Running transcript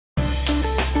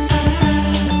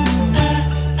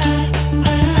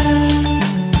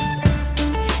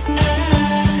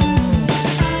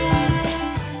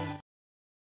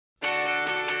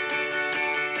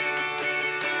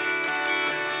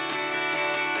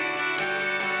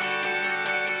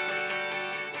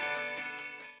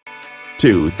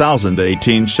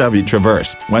2018 Chevy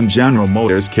Traverse. When General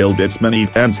Motors killed its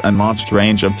minivans and launched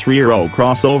range of 3-row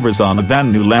crossovers on a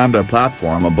then-new Lambda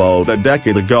platform about a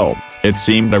decade ago, it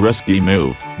seemed a risky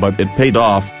move, but it paid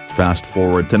off. Fast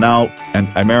forward to now,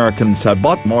 and Americans have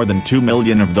bought more than 2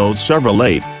 million of those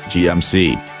Chevrolet,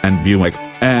 GMC, and Buick,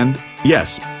 and,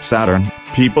 yes, Saturn,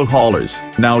 people haulers.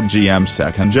 Now GM's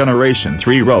second-generation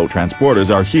 3-row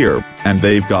transporters are here, and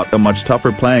they've got a much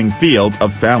tougher playing field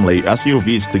of family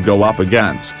SUVs to go up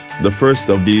against. The first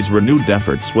of these renewed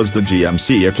efforts was the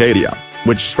GMC Acadia,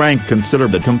 which shrank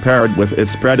considerably compared with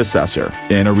its predecessor.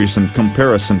 In a recent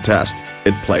comparison test,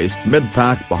 it placed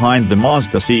mid-pack behind the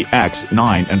Mazda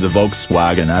CX-9 and the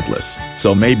Volkswagen Atlas.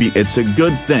 So maybe it's a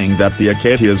good thing that the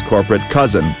Acadia's corporate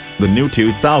cousin, the new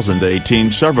 2018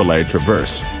 Chevrolet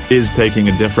Traverse, is taking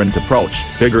a different approach.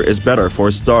 Bigger is better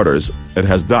for starters. It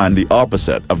has done the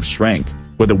opposite of shrink,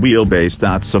 with a wheelbase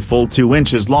that's a full 2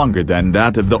 inches longer than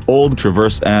that of the old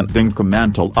Traverse and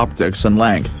incremental upticks in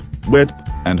length, width,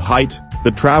 and height.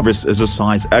 The Traverse is a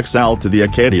size XL to the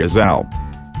Acadia's L.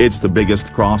 It's the biggest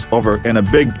crossover in a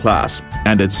big class,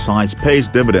 and its size pays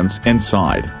dividends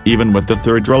inside. Even with the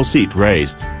third-row seat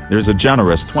raised, there's a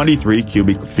generous 23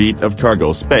 cubic feet of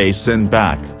cargo space in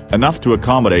back, enough to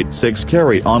accommodate 6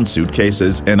 carry-on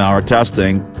suitcases in our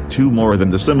testing, 2 more than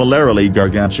the similarly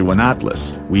gargantuan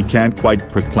Atlas. We can't quite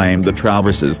proclaim the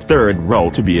Traverse's third row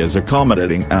to be as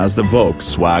accommodating as the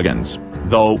Volkswagen's,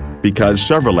 though, because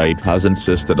Chevrolet has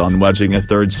insisted on wedging a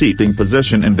third seating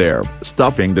position in there.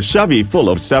 Stuffing the Chevy full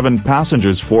of 7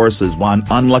 passengers forces one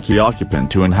unlucky occupant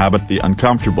to inhabit the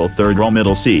uncomfortable third-row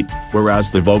middle seat,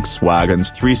 whereas the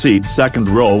Volkswagen's 3-seat second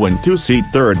row and 2-seat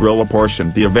third row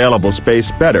apportion the available space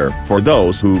better for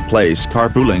those who place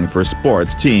carpooling for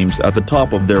sports teams at the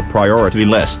top of their priority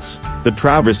lists. The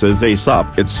Traverse's ace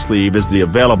up its sleeve is the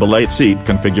available 8-seat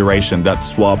configuration that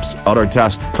swaps other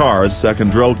test cars'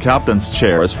 second-row captain's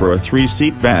chairs for a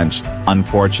 3-seat bench.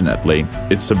 Unfortunately,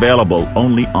 it's available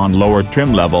only on lower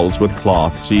trim levels with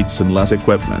cloth seats and less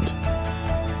equipment.